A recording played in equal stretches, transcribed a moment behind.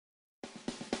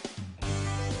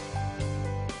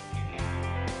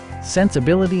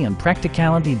sensibility and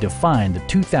practicality define the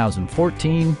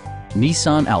 2014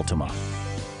 Nissan Altima.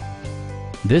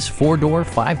 This four-door,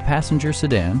 five-passenger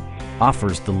sedan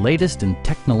offers the latest in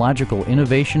technological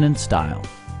innovation and style.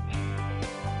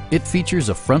 It features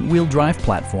a front-wheel drive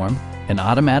platform, an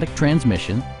automatic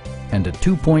transmission, and a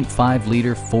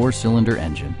 2.5-liter four-cylinder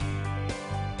engine.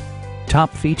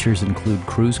 Top features include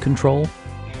cruise control,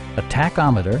 a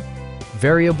tachometer,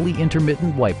 variably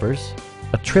intermittent wipers,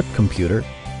 a trip computer,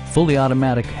 fully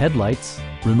automatic headlights,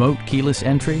 remote keyless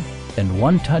entry, and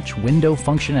one-touch window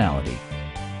functionality.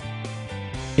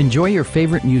 Enjoy your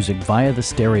favorite music via the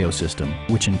stereo system,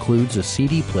 which includes a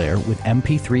CD player with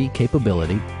MP3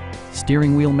 capability,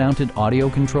 steering wheel mounted audio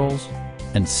controls,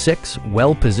 and 6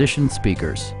 well-positioned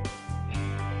speakers.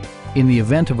 In the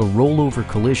event of a rollover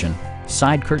collision,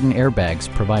 side curtain airbags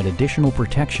provide additional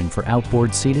protection for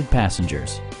outboard seated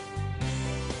passengers.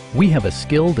 We have a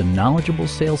skilled and knowledgeable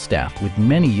sales staff with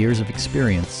many years of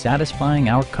experience satisfying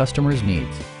our customers'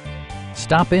 needs.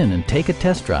 Stop in and take a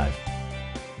test drive.